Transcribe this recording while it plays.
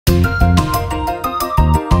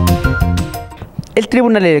El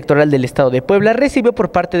Tribunal Electoral del Estado de Puebla recibió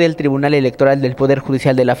por parte del Tribunal Electoral del Poder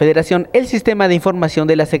Judicial de la Federación el sistema de información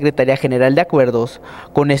de la Secretaría General de Acuerdos.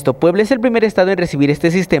 Con esto, Puebla es el primer estado en recibir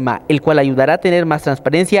este sistema, el cual ayudará a tener más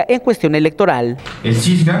transparencia en cuestión electoral. El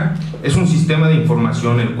Sisgae es un sistema de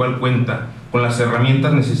información el cual cuenta con las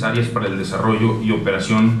herramientas necesarias para el desarrollo y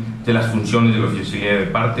operación de las funciones de la oficialía de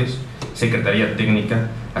partes, Secretaría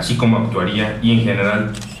Técnica, así como Actuaría y en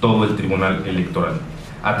general todo el Tribunal Electoral.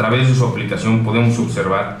 A través de su aplicación podemos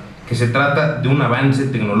observar que se trata de un avance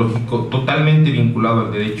tecnológico totalmente vinculado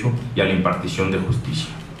al derecho y a la impartición de justicia.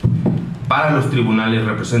 Para los tribunales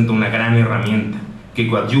representa una gran herramienta que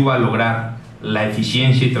coadyuva a lograr la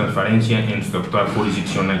eficiencia y transparencia en su actuar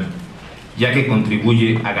jurisdiccional, ya que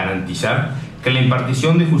contribuye a garantizar que la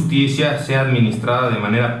impartición de justicia sea administrada de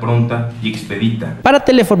manera pronta y expedita. Para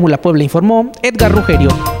Telefórmula Puebla informó Edgar Rugerio.